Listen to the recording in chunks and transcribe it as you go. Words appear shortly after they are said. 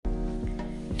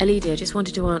Elida, I just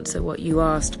wanted to answer what you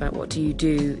asked about what do you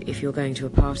do if you're going to a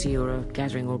party or a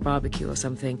gathering or a barbecue or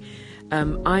something.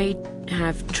 I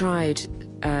have tried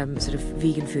sort of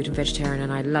vegan food and vegetarian,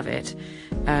 and I love it,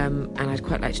 and I'd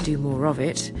quite like to do more of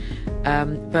it.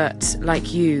 But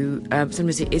like you,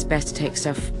 sometimes it is best to take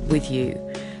stuff with you.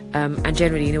 And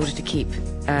generally, in order to keep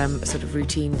sort of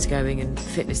routines going and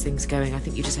fitness things going, I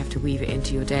think you just have to weave it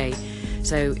into your day.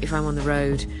 So if I'm on the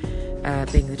road,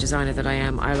 being the designer that I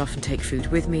am, I'll often take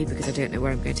food with me because I don't know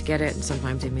where I'm going to get it, and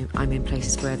sometimes I'm in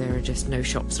places where there are just no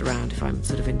shops around if I'm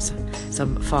sort of in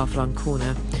some far-flung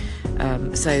corner.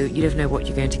 So you never know what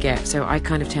you're going to get. So I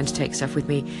kind of tend to take stuff with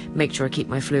me, make sure I keep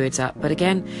my fluids up. But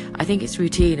again, I think it's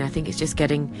routine. I think it's just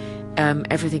getting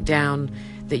everything down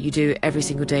that you do every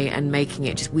single day and making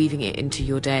it, just weaving it into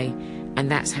your day. And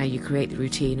that's how you create the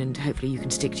routine, and hopefully you can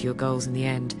stick to your goals in the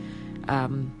end.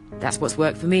 That's what's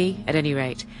worked for me, at any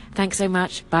rate. Thanks so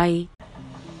much. Bye.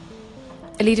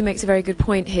 Alida makes a very good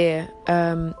point here.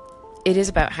 It is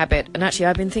about habit. And actually,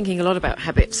 I've been thinking a lot about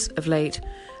habits of late.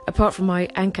 Apart from my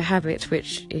anchor habit,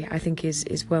 which I think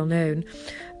is well known,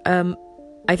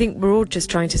 I think we're all just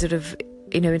trying to sort of,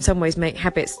 in some ways make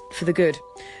habits for the good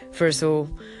for us all.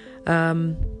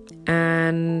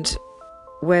 And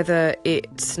whether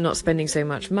it's not spending so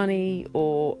much money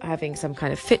or having some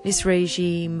kind of fitness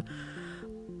regime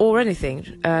or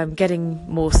anything, getting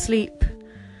more sleep,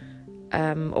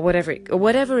 or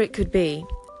whatever it could be.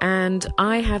 And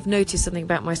I have noticed something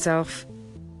about myself.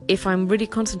 If I'm really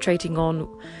concentrating on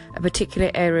a particular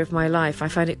area of my life, I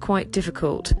find it quite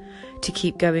difficult to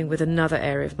keep going with another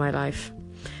area of my life.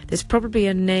 There's probably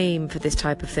a name for this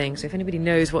type of thing, so if anybody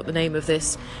knows what the name of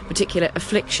this particular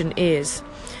affliction is.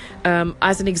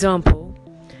 As an example,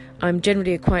 I'm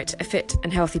generally quite a fit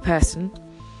and healthy person.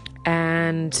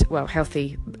 And, well,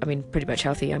 healthy, I mean, pretty much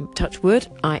healthy. I'm touch wood.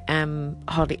 I am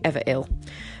hardly ever ill.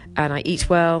 And I eat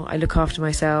well, I look after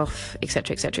myself,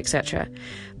 etc., etc., etc.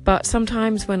 But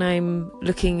sometimes when I'm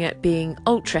looking at being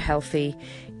ultra healthy,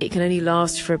 it can only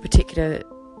last for a particular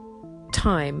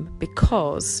time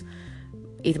because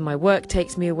either my work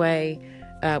takes me away,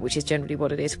 which is generally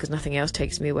what it is because nothing else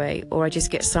takes me away, or I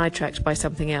just get sidetracked by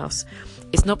something else.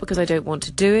 It's not because I don't want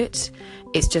to do it,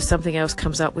 it's just something else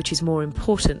comes up which is more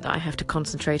important that I have to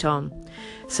concentrate on.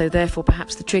 So therefore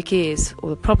perhaps the trick is, or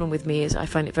the problem with me is, I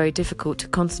find it very difficult to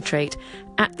concentrate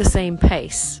at the same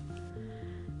pace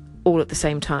all at the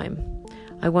same time.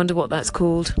 I wonder what that's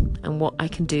called and what I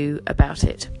can do about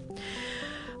it.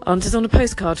 Answers on a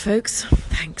postcard, folks.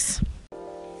 Thanks.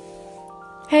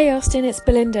 Hey Austin, it's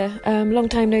Belinda. Long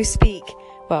time no speak.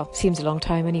 Well, seems a long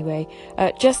time anyway.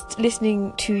 Just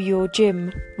listening to your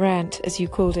gym rant, as you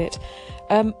called it.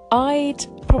 I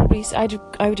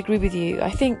would agree with you.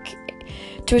 I think,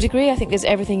 to a degree, I think there's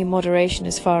everything in moderation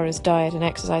as far as diet and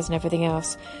exercise and everything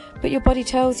else. But your body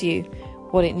tells you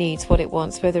what it needs, what it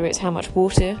wants, whether it's how much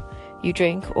water you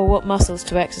drink or what muscles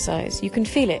to exercise. You can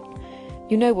feel it.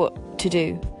 You know what to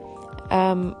do.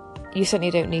 You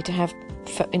certainly don't need to have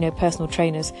personal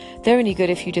trainers. They're only good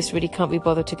if you just really can't be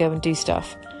bothered to go and do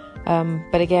stuff.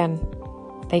 But again,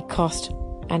 they cost.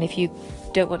 And if you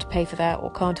don't want to pay for that or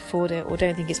can't afford it or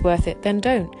don't think it's worth it, then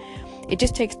don't. It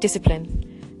just takes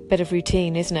discipline, bit of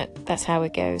routine, isn't it? That's how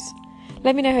it goes.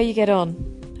 Let me know how you get on.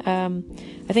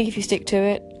 I think if you stick to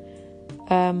it,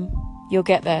 you'll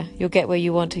get there. You'll get where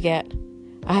you want to get.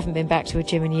 I haven't been back to a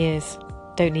gym in years.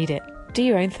 Don't need it. Do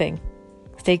your own thing.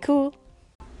 Stay cool.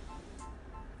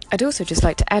 I'd also just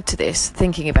like to add to this,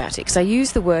 thinking about it, because I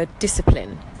use the word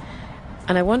discipline,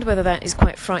 and I wonder whether that is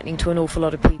quite frightening to an awful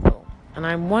lot of people. And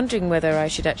I'm wondering whether I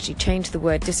should actually change the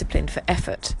word discipline for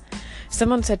effort.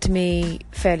 Someone said to me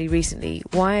fairly recently,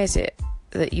 why is it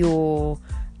that your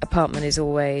apartment is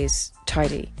always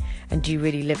tidy, and do you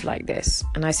really live like this?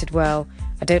 And I said, well,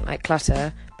 I don't like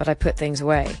clutter, but I put things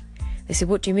away. They said,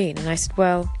 what do you mean? And I said,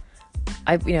 well,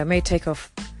 I may take off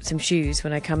some shoes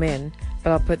when I come in,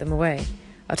 but I'll put them away.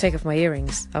 I'll take off my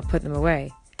earrings, I'll put them away.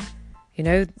 When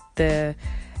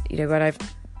I've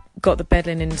got the bed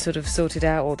linen sort of sorted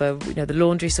out, or the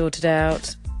laundry sorted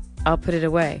out, I'll put it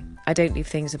away. I don't leave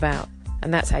things about.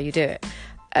 And that's how you do it.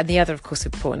 And the other, of course,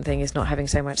 important thing is not having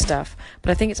so much stuff.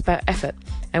 But I think it's about effort.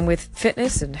 And with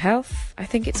fitness and health, I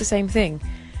think it's the same thing.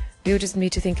 We all just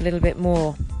need to think a little bit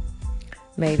more,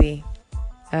 maybe.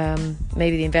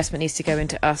 Maybe the investment needs to go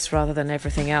into us rather than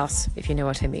everything else, if you know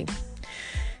what I mean.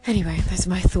 Anyway, those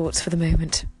are my thoughts for the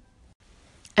moment.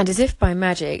 And as if by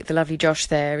magic, the lovely Josh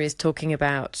there is talking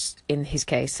about, in his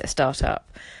case, a startup.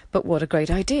 But what a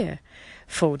great idea.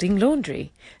 Folding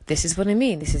laundry. This is what I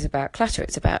mean. This is about clutter.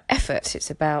 It's about effort. It's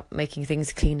about making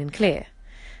things clean and clear.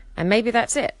 And maybe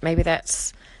that's it. Maybe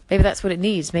that's Maybe that's what it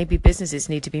needs. Maybe businesses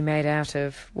need to be made out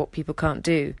of what people can't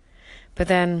do. But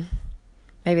then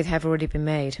maybe they have already been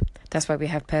made. That's why we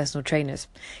have personal trainers.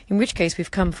 In which case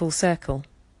we've come full circle.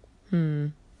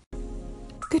 Good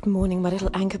morning, my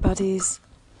little anchor buddies.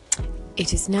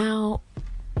 It is now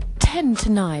 10 to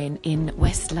 9 in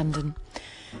West London,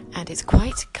 and it's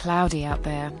quite cloudy out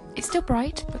there. It's still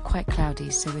bright, but quite cloudy,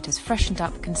 so it has freshened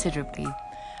up considerably.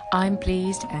 I'm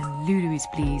pleased, and Lulu is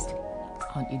pleased.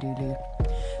 Aren't you, Lulu?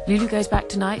 Lulu goes back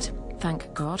tonight,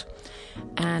 thank God,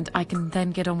 and I can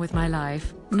then get on with my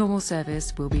life. Normal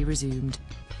service will be resumed.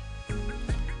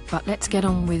 But let's get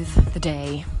on with the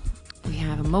day. We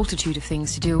have a multitude of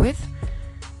things to deal with,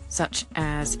 such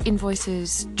as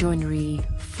invoices, joinery,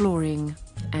 flooring,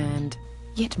 and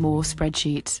yet more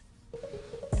spreadsheets.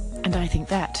 And I think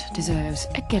that deserves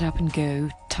a get up and go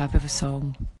type of a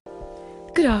song.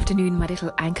 Good afternoon, my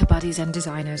little anchor buddies and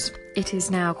designers. It is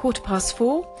now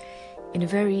 4:15 in a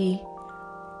very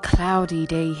cloudy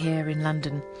day here in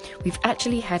London. We've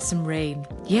actually had some rain.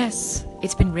 Yes,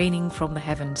 it's been raining from the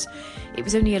heavens. It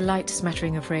was only a light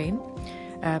smattering of rain,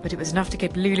 but it was enough to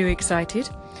get Lulu excited.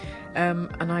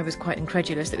 And I was quite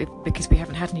incredulous because we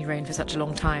haven't had any rain for such a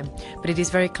long time. But it is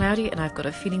very cloudy, and I've got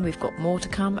a feeling we've got more to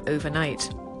come overnight.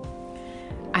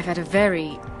 I've had a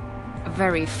very,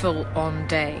 very full-on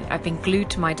day. I've been glued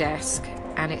to my desk,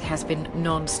 and it has been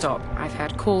non-stop. I've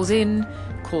had calls in,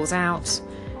 calls out,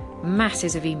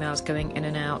 masses of emails going in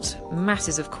and out,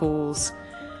 masses of calls,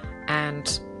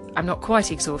 and I'm not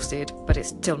quite exhausted, but it's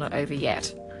still not over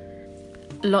yet.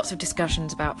 Lots of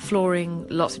discussions about flooring,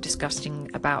 lots of discussing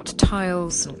about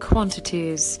tiles and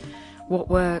quantities, what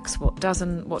works, what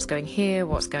doesn't, what's going here,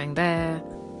 what's going there.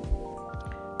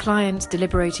 Clients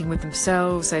deliberating with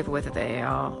themselves over whether they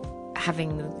are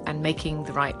having and making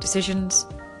the right decisions.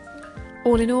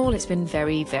 All in all, it's been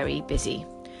very, very busy,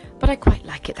 but I quite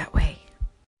like it that way.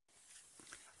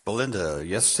 Belinda,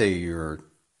 yesterday you were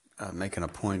making a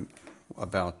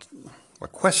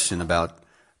question about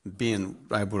being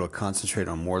able to concentrate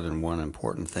on more than one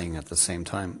important thing at the same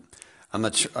time. I'm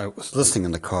not sure, I was listening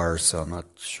in the car, so I'm not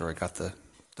sure I got the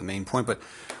main point, but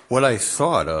what I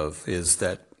thought of is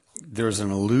that there's an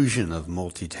illusion of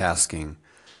multitasking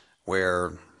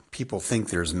where people think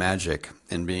there's magic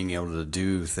in being able to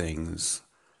do things,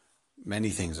 many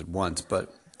things at once,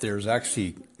 but there's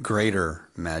actually greater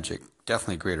magic,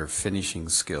 definitely greater finishing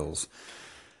skills.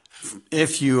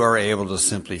 If you are able to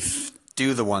simply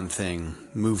do the one thing,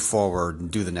 move forward,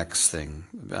 and do the next thing.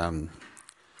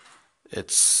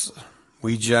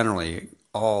 We generally,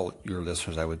 all your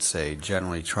listeners, I would say,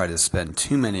 generally try to spend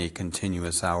too many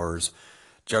continuous hours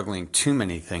juggling too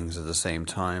many things at the same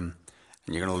time,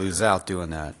 and you're going to lose out doing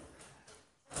that.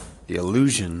 The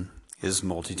illusion is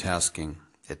multitasking.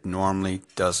 It normally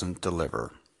doesn't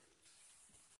deliver.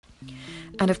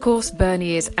 And of course,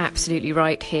 Bernie is absolutely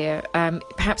right here.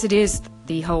 Perhaps it is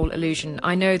the whole illusion.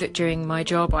 I know that during my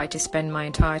job, I just spend my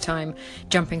entire time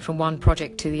jumping from one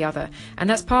project to the other, and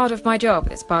that's part of my job.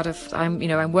 It's part of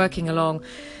I'm working along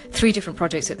 3 different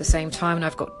projects at the same time, and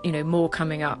I've got more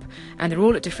coming up, and they're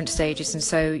all at different stages, and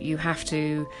so you have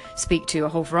to speak to a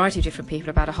whole variety of different people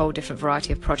about a whole different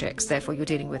variety of projects. Therefore, you're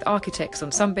dealing with architects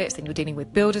on some bits, then you're dealing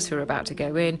with builders who are about to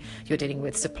go in, you're dealing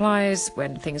with suppliers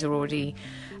when things are already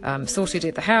sorted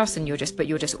at the house, and you're just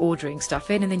ordering stuff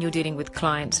in, and then you're dealing with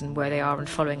clients and where they are and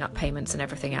following up payments and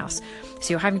everything else.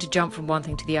 So you're having to jump from one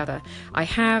thing to the other. I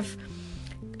have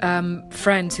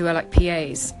friends who are like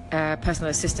PAs,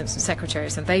 personal assistants and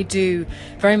secretaries, and they do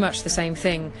very much the same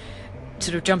thing,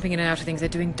 sort of jumping in and out of things. They're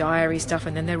doing diary stuff,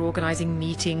 and then they're organising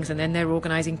meetings, and then they're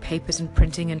organising papers and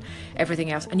printing and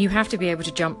everything else, and you have to be able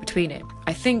to jump between it.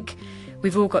 I think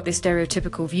we've all got this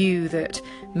stereotypical view that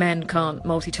men can't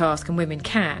multitask and women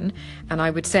can, and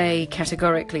I would say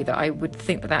categorically that I would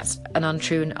think that that's an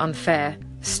untrue and unfair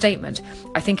statement.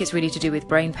 I think it's really to do with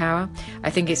brain power. I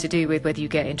think it's to do with whether you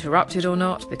get interrupted or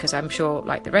not, because I'm sure,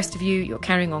 like the rest of you, you're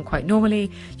carrying on quite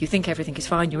normally, you think everything is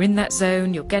fine, you're in that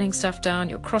zone, you're getting stuff done,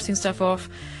 you're crossing stuff off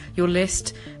your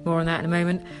list, more on that in a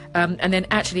moment, and then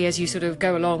actually as you sort of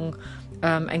go along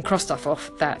and cross stuff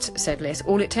off that said list,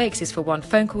 all it takes is for one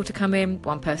phone call to come in,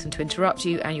 one person to interrupt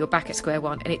you, and you're back at square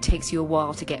one, and it takes you a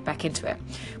while to get back into it.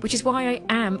 Which is why I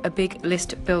am a big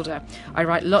list builder. I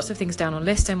write lots of things down on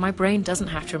lists, and my brain doesn't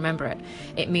have to remember it.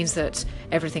 It means that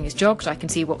everything is jogged. I can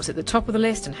see what was at the top of the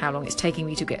list and how long it's taking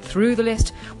me to get through the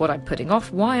list, what I'm putting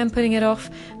off, why I'm putting it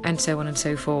off, and so on and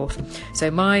so forth.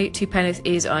 So my 2 pence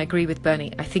is, I agree with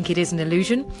Bernie. I think it is an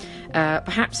illusion.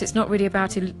 Perhaps it's not really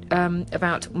about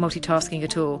multitasking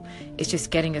at all. It's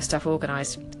just getting your stuff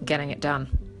organised, getting it done,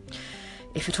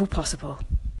 if at all possible.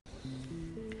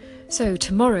 So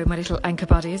tomorrow, my little anchor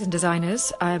buddies and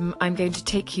designers, I'm going to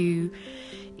take you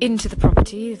into the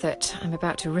property that I'm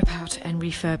about to rip out and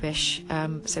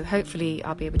refurbish. So hopefully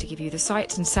I'll be able to give you the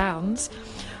sights and sounds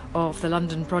of the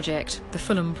London project, the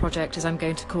Fulham project as I'm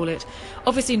going to call it.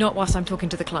 Obviously not whilst I'm talking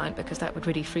to the client, because that would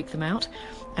really freak them out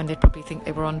and they'd probably think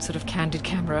they were on sort of candid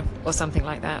camera or something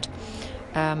like that.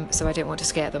 So I don't want to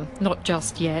scare them, not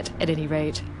just yet at any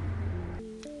rate.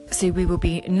 So we will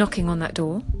be knocking on that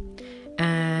door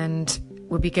and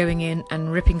we'll be going in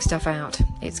and ripping stuff out.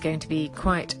 It's going to be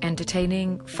quite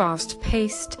entertaining,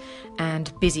 fast-paced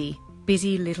and busy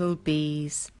little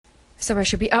bees. So I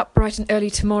should be up bright and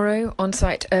early tomorrow, on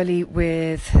site early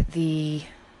with the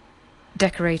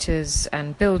decorators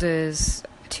and builders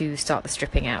to start the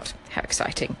stripping out. How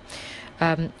exciting.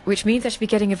 Which means I should be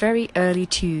getting a very early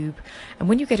tube. And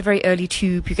when you get a very early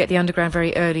tube, you get the underground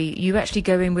very early, you actually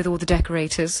go in with all the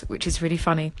decorators, which is really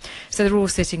funny. So they're all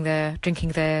sitting there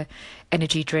drinking their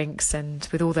energy drinks and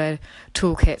with all their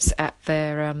toolkits at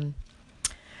their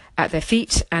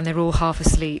feet, and they're all half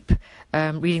asleep,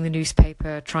 reading the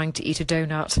newspaper, trying to eat a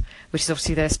donut, which is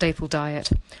obviously their staple diet.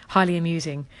 Highly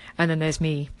amusing. And then there's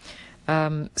me.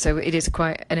 So it is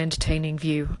quite an entertaining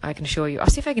view, I can assure you. I'll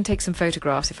see if I can take some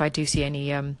photographs if I do see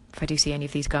any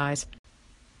of these guys.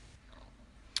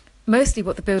 Mostly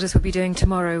what the builders will be doing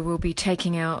tomorrow will be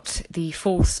taking out the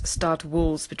false stud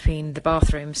walls between the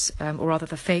bathrooms, or rather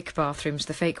the fake bathrooms,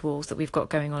 the fake walls that we've got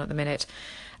going on at the minute.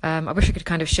 I wish I could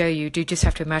kind of show you. Do just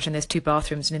have to imagine there's two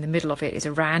bathrooms and in the middle of it is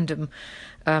a random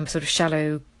sort of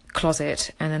shallow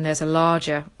closet, and then there's a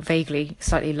larger, vaguely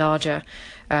slightly larger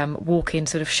walk-in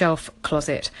sort of shelf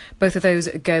closet. Both of those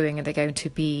are going, and they're going to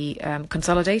be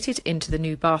consolidated into the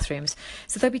new bathrooms.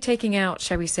 So they'll be taking out,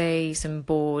 shall we say, some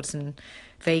boards and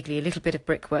vaguely a little bit of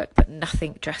brickwork, but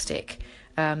nothing drastic.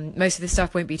 Most of this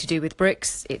stuff won't be to do with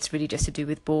bricks. It's really just to do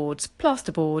with boards,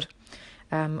 plasterboard,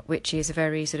 which is a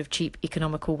very sort of cheap,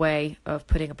 economical way of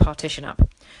putting a partition up,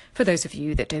 for those of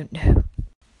you that don't know.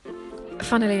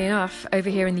 Funnily enough,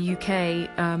 over here in the UK,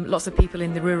 lots of people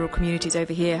in the rural communities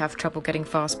over here have trouble getting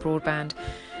fast broadband.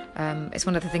 It's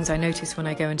one of the things I notice when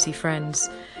I go and see friends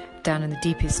down in the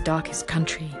deepest, darkest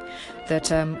country, that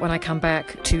when I come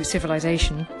back to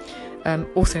civilization,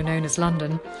 also known as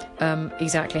London,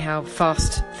 exactly how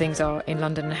fast things are in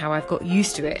London and how I've got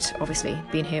used to it, obviously,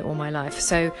 been here all my life.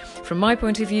 So from my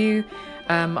point of view,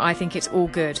 I think it's all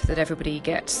good that everybody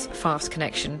gets fast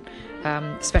connection,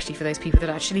 especially for those people that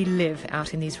actually live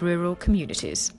out in these rural communities.